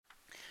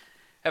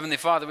Heavenly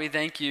Father, we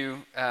thank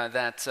you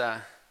that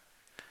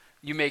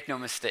you make no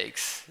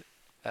mistakes,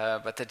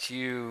 but that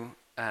you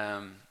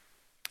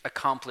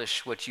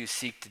accomplish what you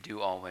seek to do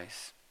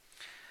always.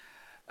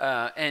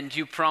 And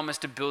you promise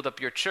to build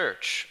up your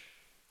church.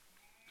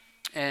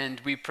 And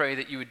we pray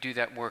that you would do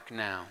that work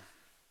now.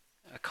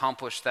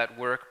 Accomplish that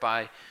work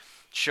by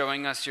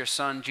showing us your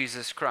Son,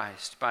 Jesus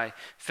Christ, by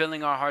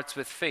filling our hearts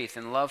with faith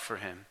and love for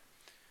him.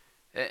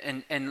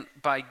 And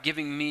by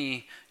giving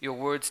me your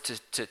words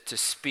to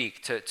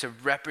speak, to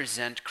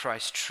represent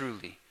Christ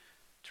truly,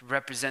 to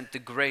represent the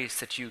grace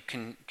that you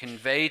can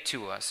convey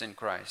to us in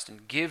Christ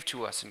and give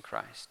to us in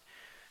Christ.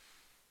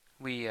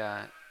 We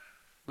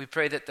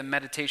pray that the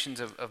meditations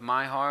of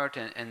my heart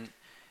and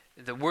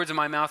the words of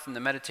my mouth and the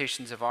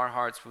meditations of our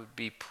hearts would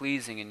be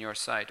pleasing in your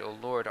sight, O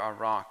Lord, our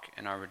rock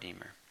and our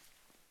Redeemer.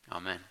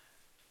 Amen.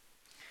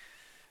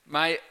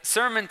 My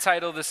sermon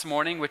title this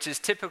morning, which is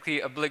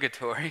typically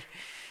obligatory,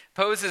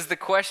 poses the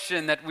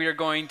question that we are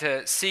going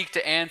to seek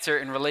to answer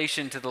in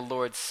relation to the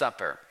Lord's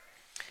Supper,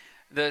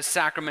 the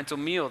sacramental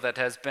meal that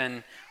has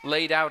been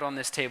laid out on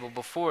this table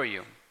before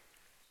you.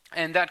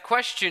 And that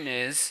question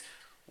is,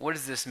 what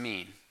does this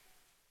mean?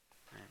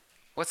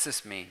 What's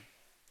this mean?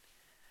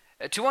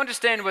 To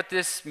understand what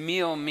this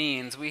meal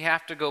means, we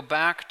have to go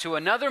back to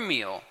another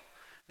meal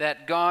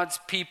that God's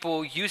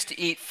people used to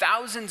eat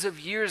thousands of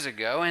years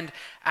ago and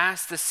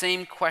ask the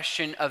same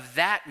question of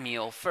that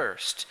meal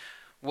first.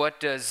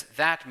 What does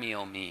that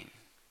meal mean?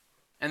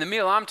 And the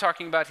meal I'm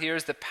talking about here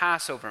is the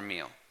Passover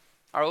meal.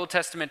 Our Old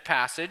Testament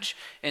passage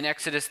in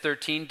Exodus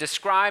 13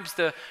 describes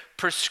the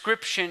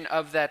prescription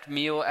of that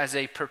meal as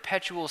a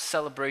perpetual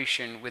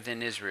celebration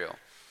within Israel.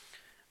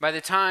 By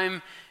the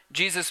time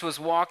Jesus was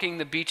walking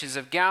the beaches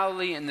of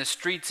Galilee and the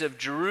streets of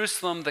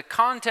Jerusalem, the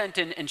content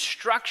and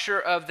structure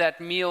of that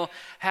meal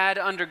had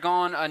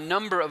undergone a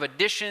number of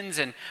additions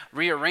and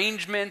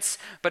rearrangements,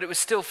 but it was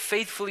still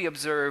faithfully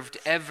observed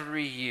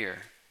every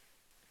year.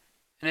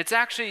 And it's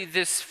actually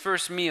this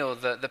first meal,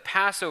 the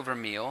Passover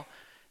meal,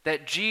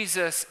 that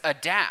Jesus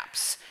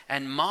adapts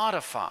and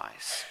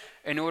modifies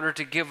in order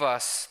to give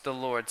us the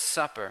Lord's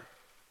Supper.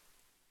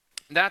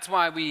 That's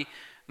why we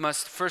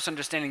must first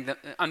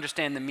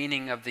understand the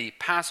meaning of the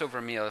Passover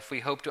meal if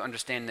we hope to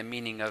understand the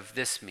meaning of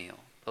this meal,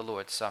 the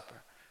Lord's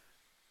Supper.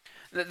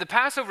 The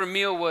Passover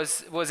meal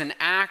was an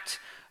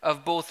act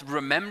of both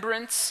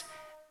remembrance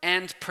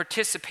and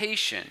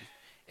participation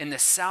in the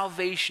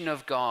salvation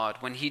of God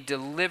when he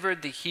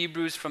delivered the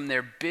Hebrews from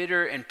their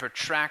bitter and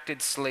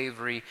protracted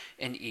slavery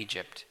in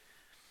Egypt.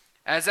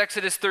 As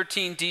Exodus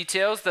 13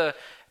 details, the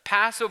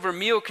Passover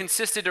meal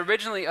consisted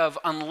originally of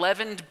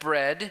unleavened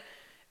bread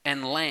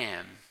and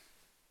lamb.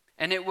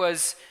 And it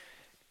was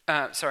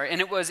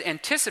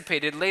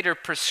anticipated, later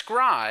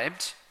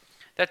prescribed,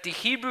 that the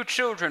Hebrew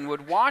children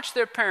would watch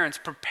their parents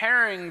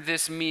preparing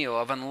this meal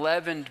of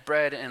unleavened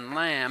bread and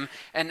lamb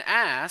and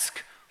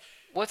ask,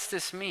 what's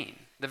this mean?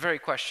 The very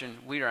question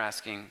we are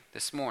asking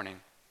this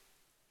morning.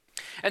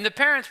 And the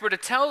parents were to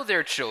tell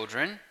their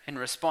children, in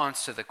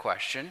response to the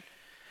question,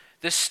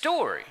 the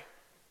story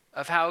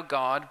of how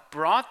God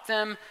brought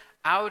them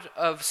out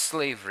of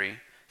slavery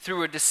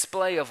through a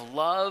display of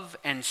love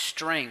and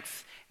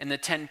strength in the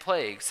 10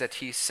 plagues that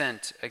he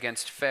sent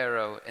against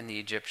Pharaoh and the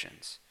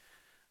Egyptians.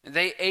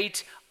 They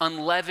ate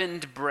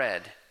unleavened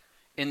bread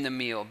in the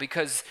meal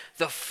because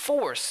the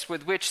force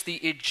with which the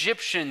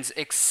Egyptians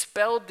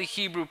expelled the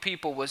Hebrew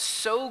people was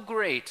so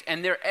great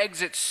and their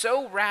exit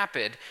so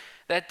rapid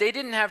that they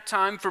didn't have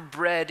time for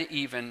bread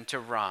even to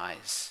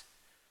rise.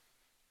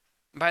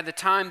 By the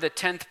time the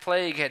 10th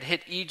plague had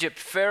hit Egypt,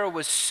 Pharaoh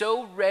was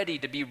so ready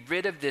to be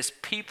rid of this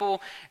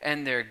people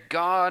and their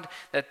God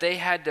that they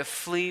had to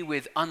flee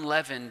with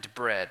unleavened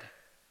bread,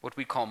 what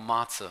we call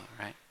matzah,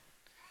 right?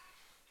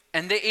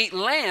 And they ate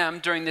lamb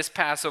during this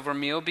Passover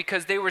meal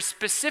because they were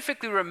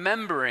specifically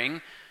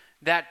remembering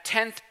that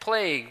 10th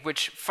plague,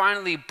 which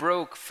finally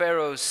broke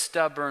Pharaoh's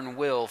stubborn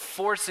will,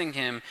 forcing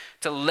him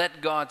to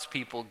let God's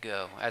people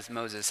go, as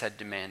Moses had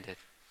demanded.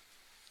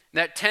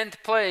 That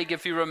 10th plague,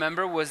 if you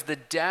remember, was the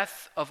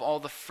death of all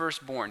the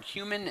firstborn,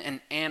 human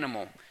and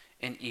animal,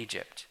 in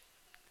Egypt.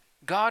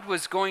 God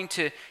was going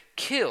to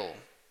kill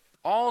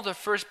all the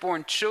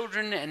firstborn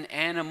children and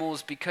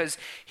animals because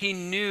he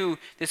knew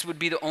this would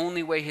be the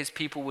only way his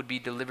people would be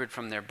delivered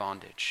from their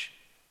bondage.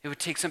 It would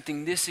take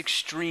something this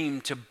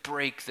extreme to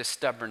break the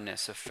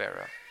stubbornness of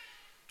Pharaoh.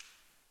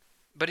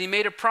 But he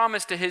made a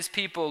promise to his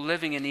people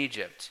living in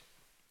Egypt.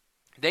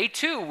 They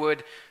too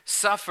would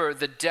suffer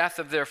the death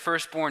of their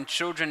firstborn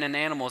children and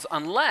animals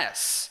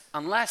unless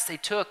they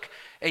took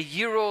a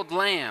year-old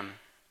lamb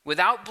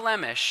without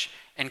blemish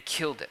and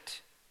killed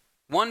it,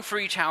 one for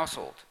each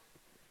household.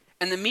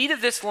 And the meat of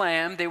this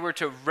lamb they were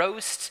to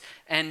roast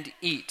and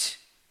eat.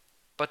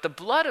 But the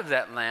blood of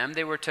that lamb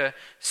they were to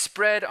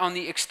spread on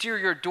the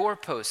exterior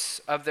doorposts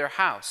of their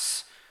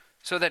house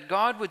so that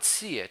God would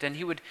see it and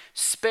he would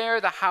spare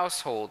the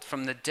household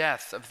from the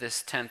death of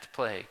this 10th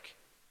plague.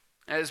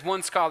 As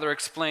one scholar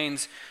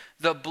explains,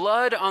 the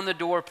blood on the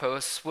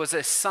doorposts was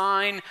a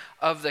sign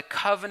of the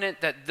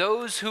covenant that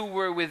those who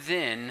were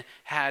within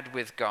had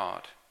with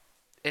God.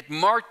 It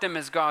marked them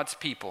as God's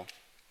people,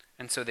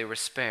 and so they were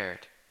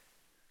spared.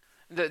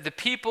 The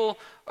people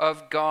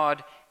of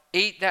God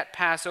ate that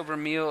Passover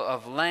meal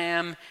of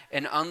lamb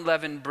and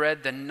unleavened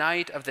bread the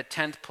night of the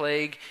 10th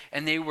plague,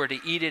 and they were to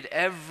eat it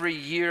every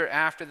year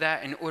after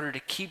that in order to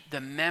keep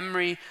the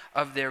memory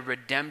of their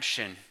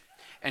redemption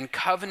and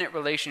covenant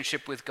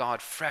relationship with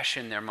God fresh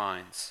in their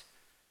minds.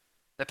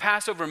 The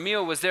Passover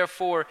meal was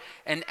therefore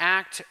an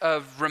act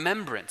of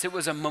remembrance. It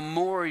was a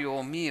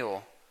memorial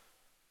meal.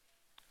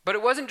 But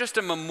it wasn't just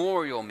a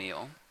memorial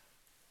meal,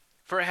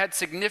 for it had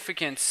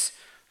significance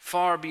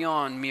far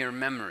beyond mere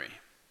memory.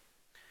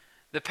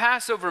 The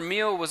Passover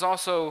meal was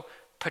also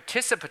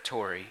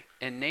participatory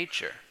in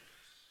nature.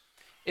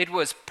 It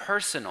was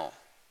personal.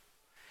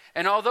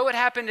 And although it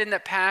happened in the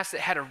past, it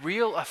had a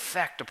real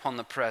effect upon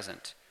the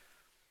present.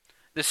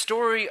 The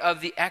story of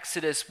the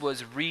Exodus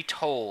was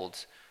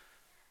retold,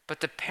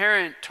 but the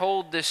parent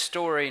told this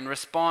story in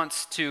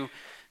response to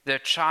their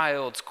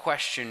child's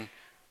question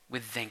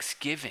with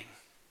thanksgiving.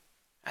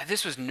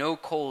 This was no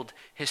cold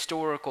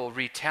historical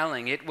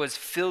retelling. It was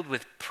filled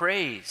with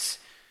praise,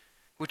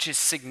 which is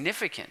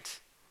significant.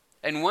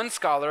 And one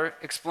scholar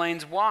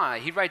explains why.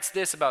 He writes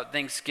this about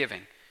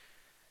thanksgiving.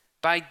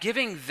 By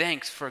giving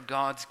thanks for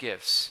God's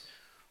gifts,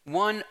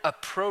 one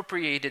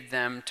appropriated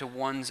them to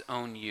one's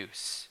own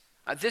use.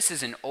 This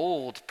is an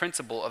old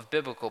principle of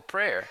biblical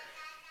prayer.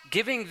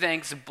 Giving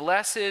thanks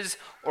blesses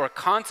or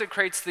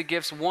consecrates the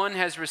gifts one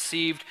has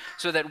received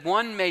so that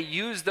one may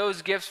use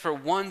those gifts for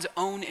one's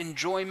own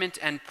enjoyment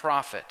and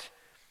profit.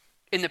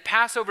 In the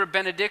Passover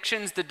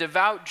benedictions, the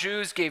devout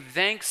Jews gave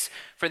thanks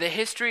for the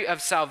history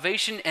of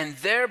salvation and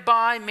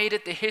thereby made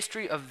it the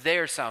history of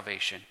their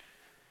salvation.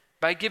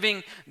 By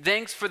giving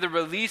thanks for the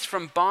release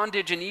from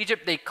bondage in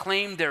Egypt, they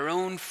claimed their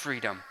own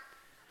freedom.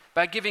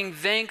 By giving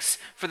thanks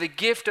for the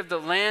gift of the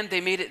land, they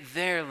made it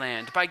their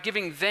land. By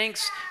giving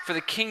thanks for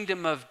the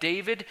kingdom of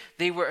David,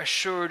 they were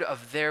assured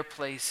of their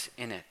place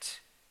in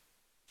it.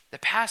 The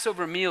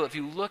Passover meal, if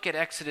you look at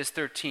Exodus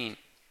 13,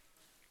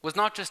 was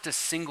not just a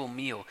single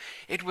meal.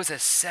 It was a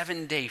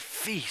 7-day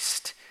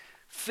feast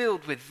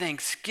filled with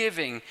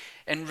thanksgiving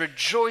and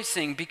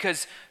rejoicing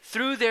because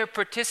through their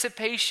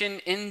participation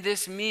in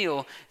this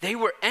meal, they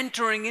were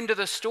entering into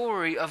the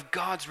story of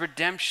God's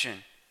redemption.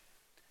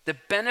 The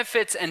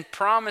benefits and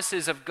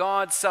promises of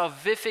God's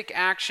salvific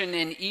action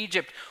in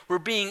Egypt were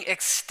being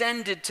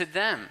extended to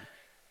them.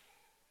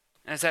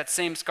 As that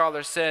same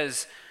scholar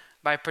says,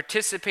 by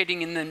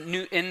participating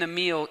in the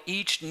meal,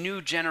 each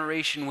new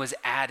generation was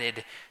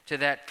added to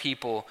that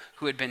people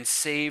who had been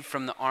saved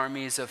from the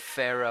armies of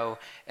Pharaoh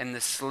and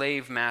the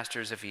slave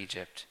masters of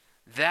Egypt.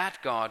 That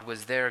God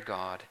was their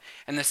God,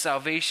 and the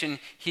salvation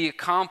he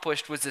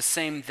accomplished was the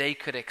same they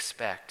could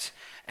expect.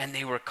 And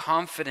they were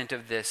confident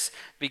of this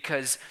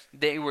because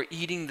they were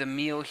eating the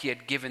meal he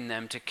had given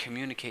them to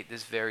communicate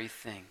this very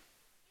thing.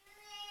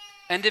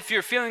 And if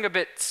you're feeling a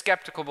bit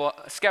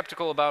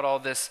skeptical about all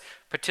this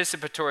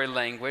participatory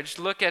language,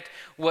 look at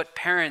what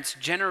parents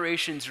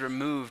generations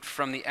removed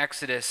from the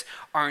Exodus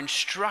are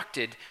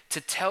instructed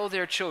to tell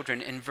their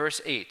children in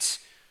verse 8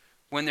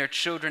 when their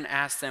children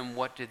ask them,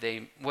 what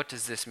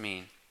does this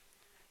mean?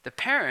 The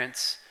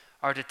parents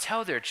are to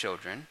tell their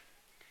children,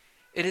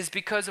 it is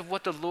because of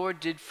what the Lord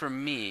did for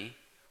me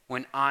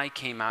when I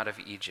came out of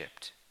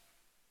Egypt.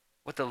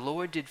 What the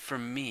Lord did for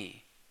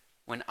me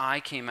when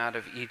I came out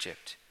of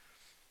Egypt.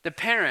 The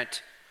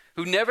parent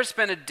who never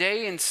spent a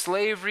day in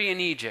slavery in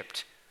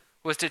Egypt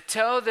was to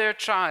tell their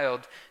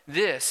child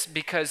this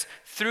because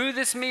through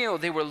this meal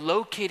they were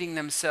locating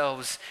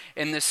themselves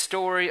in the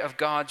story of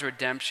God's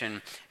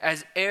redemption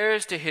as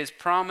heirs to his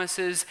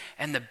promises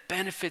and the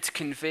benefits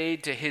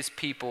conveyed to his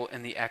people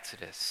in the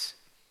Exodus.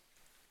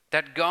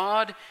 That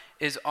God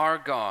is our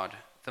God,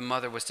 the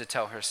mother was to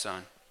tell her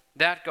son.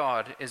 That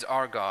God is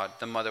our God,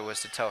 the mother was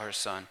to tell her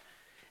son.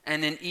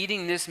 And in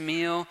eating this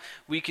meal,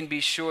 we can be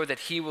sure that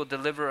he will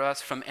deliver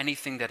us from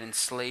anything that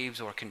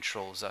enslaves or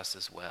controls us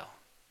as well.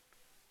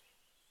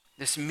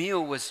 This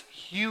meal was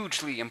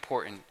hugely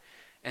important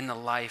in the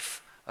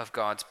life of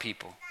God's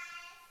people.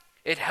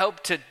 It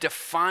helped to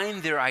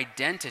define their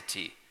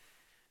identity,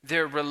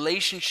 their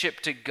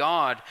relationship to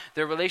God,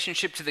 their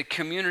relationship to the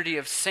community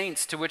of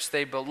saints to which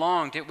they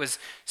belonged. It was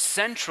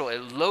central.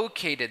 It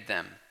located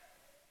them.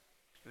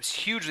 It was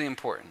hugely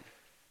important,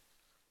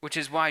 which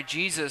is why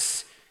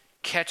Jesus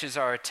catches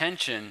our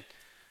attention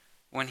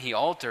when he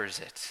alters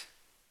it.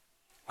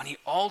 When he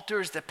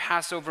alters the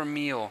Passover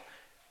meal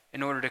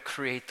in order to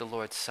create the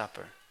Lord's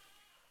Supper.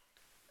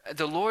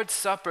 The Lord's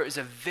Supper is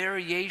a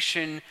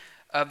variation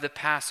of the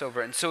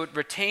Passover, and so it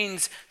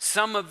retains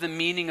some of the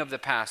meaning of the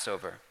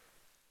Passover.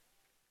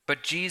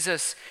 But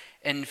Jesus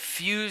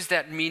infused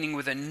that meaning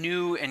with a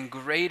new and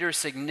greater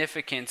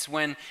significance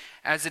when,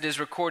 as it is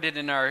recorded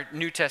in our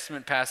New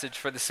Testament passage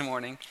for this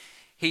morning,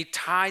 he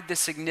tied the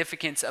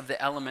significance of the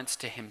elements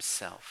to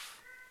himself.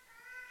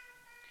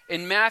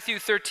 In Matthew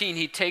 13,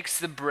 he takes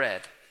the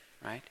bread,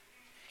 right?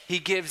 He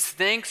gives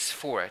thanks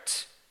for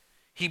it.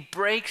 He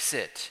breaks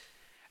it,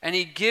 and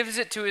he gives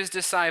it to his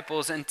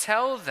disciples and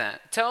tells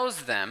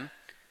them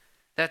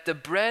that the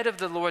bread of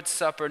the Lord's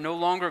Supper no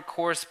longer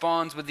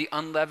corresponds with the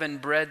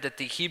unleavened bread that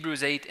the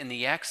Hebrews ate in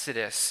the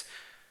Exodus,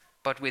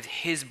 but with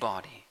his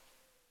body,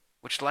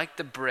 which like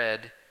the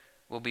bread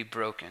will be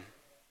broken.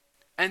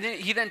 And then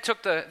he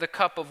took the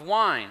cup of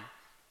wine.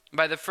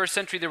 By the first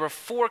century, there were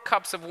 4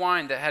 cups of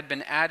wine that had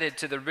been added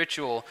to the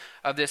ritual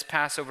of this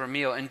Passover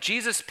meal. And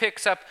Jesus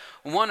picks up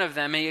one of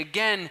them,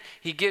 and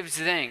he gives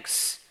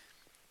thanks.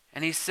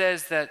 And he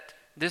says that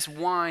this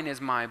wine is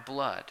my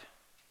blood.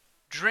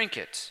 Drink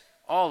it,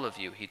 all of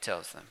you, he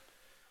tells them.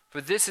 For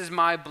this is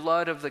my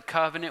blood of the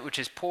covenant, which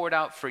is poured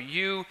out for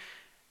you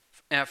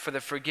for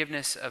the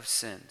forgiveness of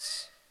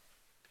sins.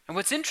 And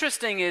what's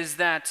interesting is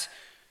that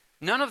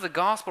none of the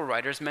gospel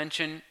writers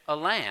mention a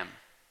lamb,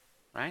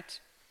 right?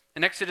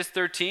 In Exodus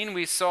 13,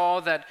 we saw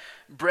that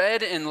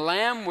bread and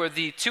lamb were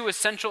the 2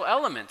 essential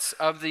elements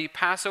of the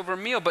Passover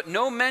meal, but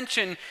no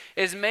mention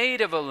is made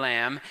of a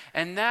lamb,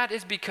 and that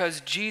is because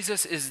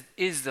Jesus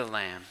is the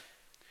lamb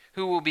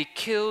who will be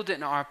killed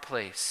in our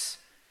place,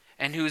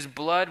 and whose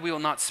blood we will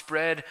not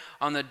spread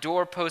on the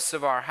doorposts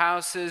of our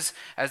houses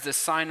as the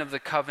sign of the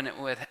covenant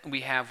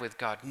we have with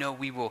God. No,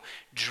 we will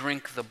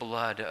drink the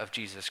blood of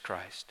Jesus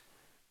Christ,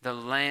 the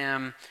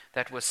lamb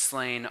that was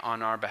slain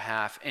on our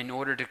behalf in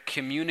order to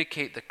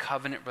communicate the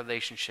covenant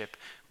relationship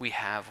we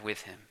have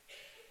with him.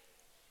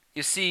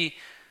 You see,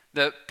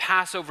 the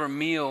Passover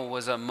meal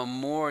was a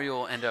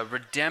memorial and a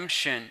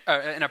redemption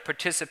and a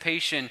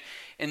participation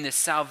in the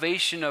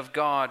salvation of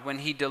God when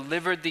he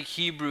delivered the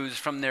Hebrews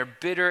from their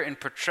bitter and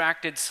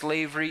protracted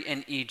slavery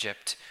in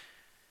Egypt.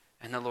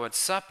 And the Lord's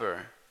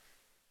Supper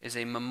is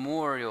a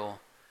memorial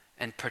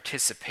and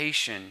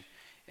participation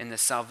in the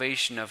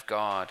salvation of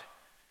God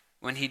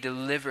when he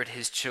delivered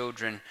his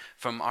children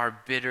from our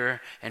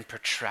bitter and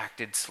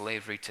protracted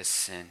slavery to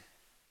sin.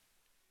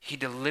 He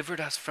delivered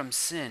us from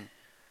sin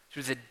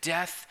through the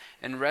death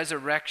and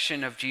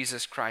resurrection of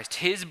Jesus Christ.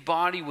 His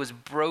body was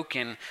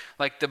broken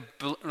like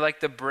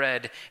the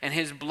bread, and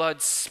his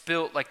blood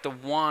spilt like the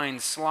wine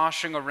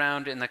sloshing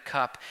around in the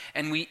cup.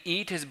 And we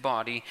eat his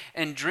body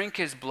and drink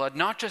his blood,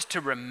 not just to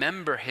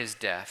remember his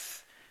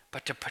death,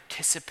 but to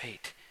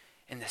participate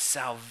in the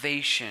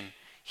salvation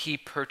he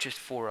purchased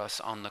for us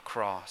on the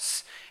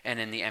cross and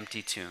in the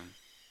empty tomb.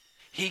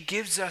 He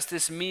gives us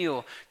this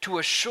meal to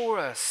assure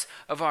us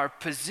of our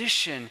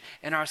position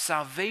and our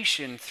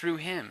salvation through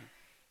him.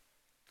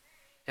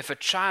 If a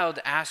child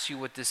asks you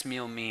what this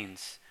meal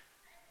means,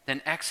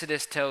 then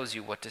Exodus tells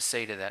you what to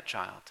say to that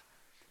child.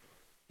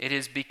 It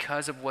is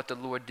because of what the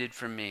Lord did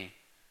for me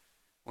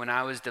when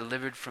I was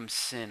delivered from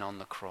sin on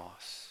the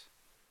cross.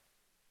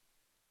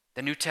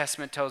 The New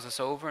Testament tells us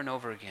over and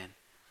over again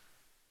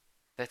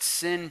that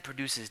sin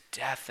produces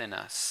death in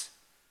us,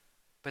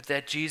 but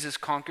that Jesus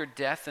conquered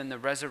death in the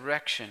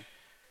resurrection.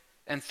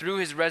 And through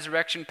his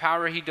resurrection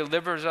power, he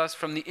delivers us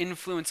from the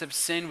influence of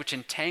sin, which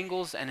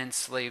entangles and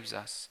enslaves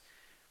us.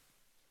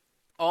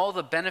 All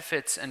the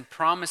benefits and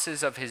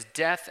promises of his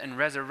death and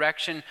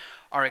resurrection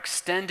are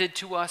extended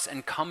to us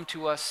and come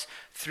to us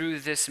through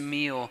this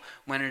meal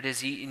when it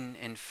is eaten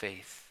in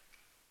faith.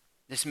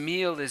 This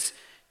meal is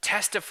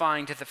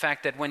testifying to the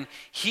fact that when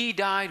he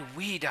died,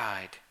 we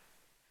died.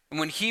 And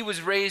when he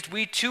was raised,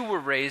 we too were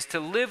raised to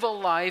live a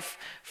life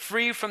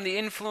free from the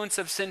influence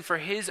of sin for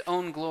his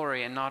own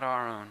glory and not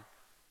our own.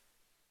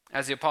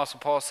 As the Apostle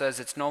Paul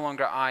says, it's no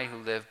longer I who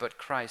live, but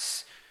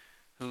Christ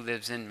who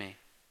lives in me.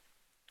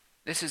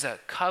 This is a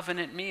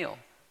covenant meal,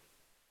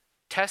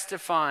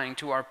 testifying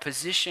to our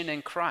position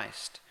in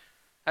Christ.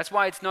 That's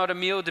why it's not a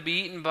meal to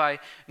be eaten by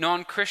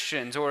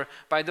non-Christians or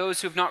by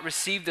those who have not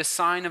received the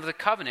sign of the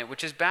covenant,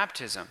 which is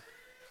baptism.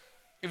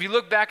 If you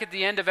look back at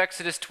the end of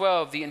Exodus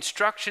 12, the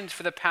instructions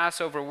for the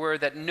Passover were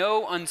that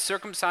no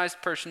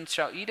uncircumcised person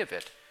shall eat of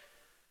it.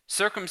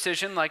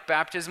 Circumcision, like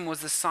baptism, was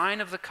the sign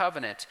of the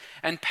covenant.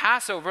 And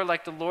Passover,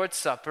 like the Lord's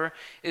Supper,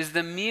 is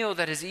the meal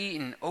that is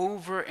eaten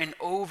over and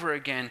over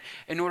again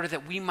in order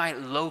that we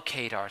might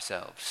locate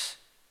ourselves,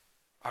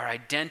 our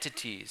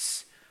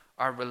identities,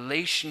 our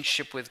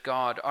relationship with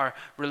God, our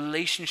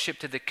relationship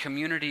to the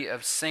community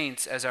of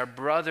saints as our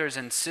brothers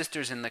and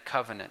sisters in the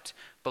covenant,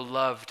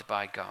 beloved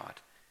by God.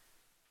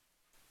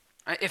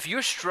 If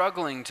you're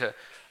struggling to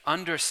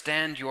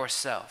understand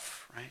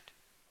yourself, right?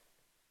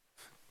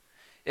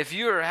 If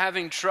you're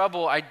having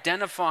trouble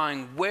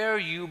identifying where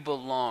you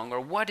belong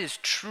or what is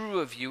true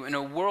of you in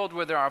a world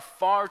where there are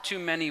far too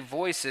many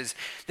voices,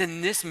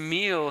 then this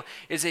meal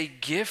is a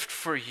gift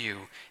for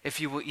you if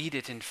you will eat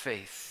it in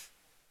faith.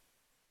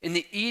 In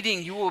the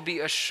eating, you will be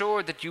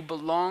assured that you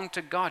belong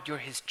to God. You're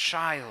his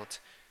child.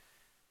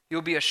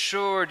 You'll be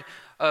assured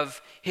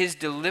of his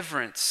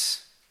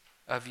deliverance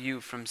of you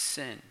from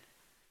sin.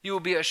 You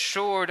will be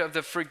assured of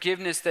the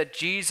forgiveness that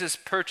Jesus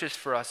purchased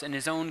for us in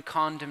his own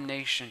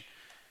condemnation.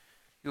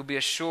 You'll be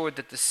assured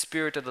that the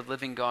Spirit of the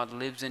living God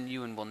lives in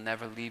you and will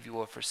never leave you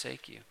or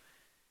forsake you.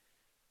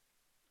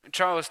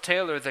 Charles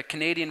Taylor, the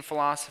Canadian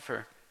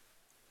philosopher,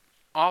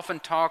 often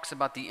talks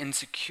about the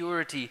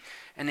insecurity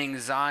and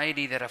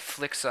anxiety that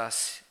afflicts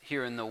us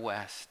here in the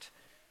West.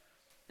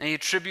 And he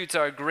attributes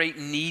our great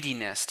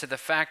neediness to the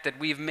fact that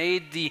we've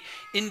made the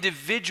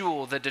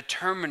individual the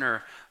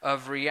determiner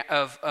of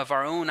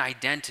our own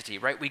identity,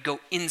 right? We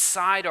go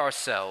inside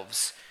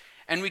ourselves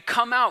and we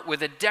come out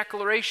with a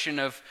declaration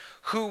of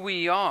who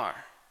we are.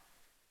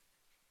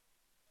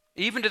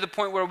 Even to the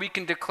point where we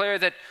can declare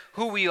that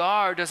who we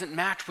are doesn't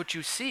match what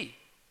you see.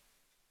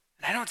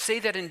 And I don't say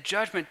that in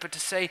judgment, but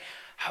to say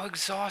how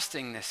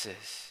exhausting this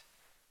is,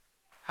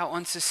 how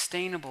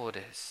unsustainable it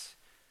is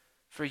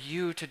for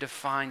you to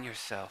define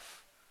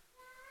yourself.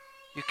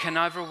 You can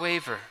never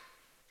waver.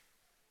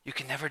 You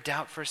can never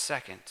doubt for a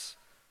second.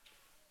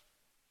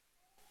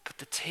 But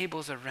the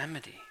table's a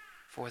remedy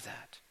for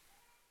that.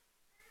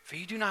 For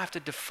you do not have to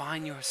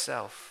define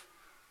yourself.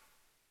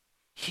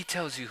 He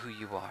tells you who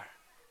you are.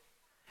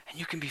 And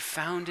you can be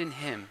found in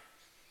him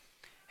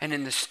and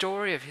in the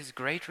story of his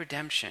great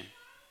redemption.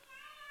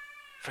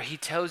 For he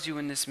tells you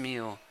in this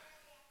meal,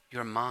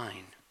 you're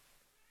mine.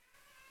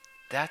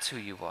 That's who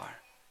you are.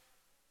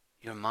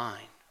 You're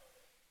mine.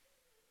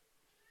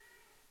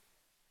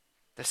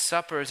 The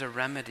supper is a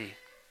remedy.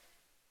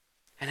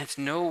 And it's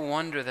no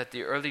wonder that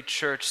the early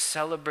church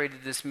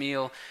celebrated this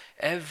meal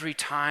every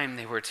time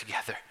they were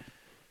together.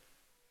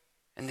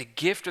 And the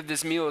gift of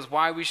this meal is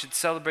why we should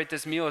celebrate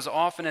this meal as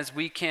often as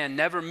we can,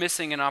 never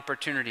missing an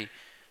opportunity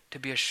to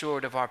be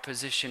assured of our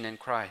position in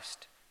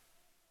Christ.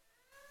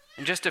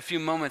 In just a few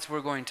moments,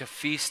 we're going to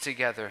feast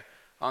together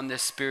on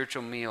this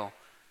spiritual meal.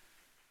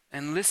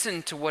 And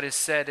listen to what is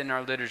said in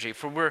our liturgy,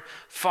 for we're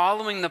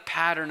following the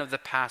pattern of the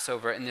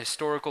Passover in the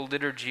historical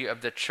liturgy of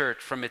the church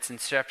from its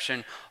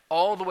inception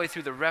all the way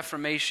through the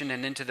Reformation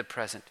and into the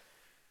present.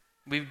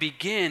 We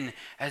begin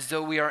as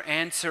though we are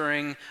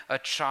answering a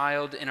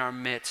child in our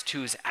midst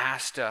who's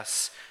asked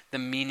us the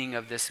meaning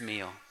of this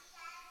meal.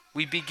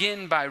 We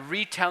begin by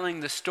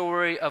retelling the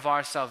story of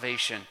our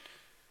salvation.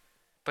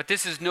 But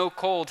this is no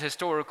cold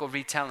historical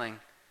retelling.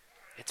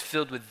 It's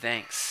filled with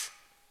thanks.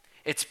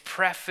 It's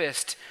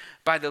prefaced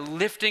by the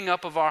lifting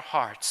up of our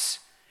hearts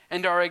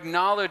and our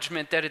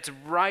acknowledgement that it's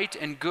right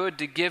and good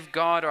to give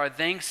God our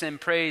thanks and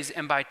praise.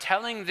 And by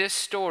telling this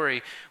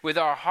story with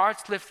our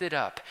hearts lifted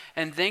up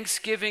and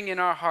thanksgiving in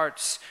our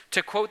hearts,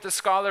 to quote the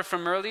scholar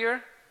from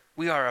earlier,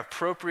 we are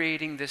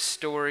appropriating this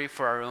story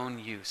for our own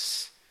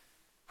use.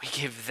 We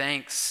give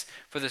thanks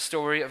for the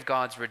story of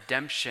God's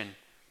redemption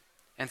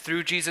and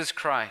through Jesus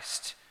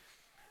Christ,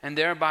 and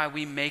thereby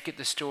we make it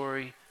the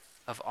story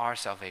of our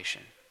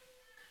salvation.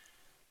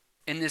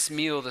 In this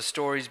meal, the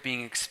story is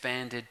being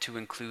expanded to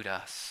include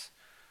us.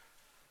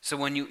 So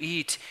when you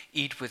eat,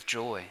 eat with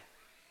joy,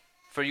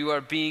 for you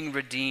are being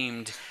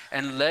redeemed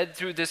and led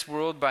through this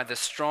world by the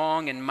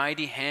strong and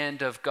mighty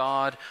hand of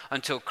God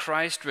until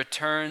Christ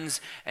returns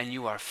and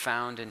you are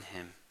found in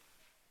him.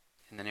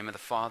 In the name of the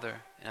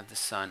Father, and of the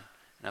Son,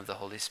 and of the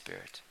Holy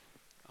Spirit.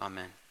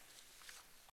 Amen.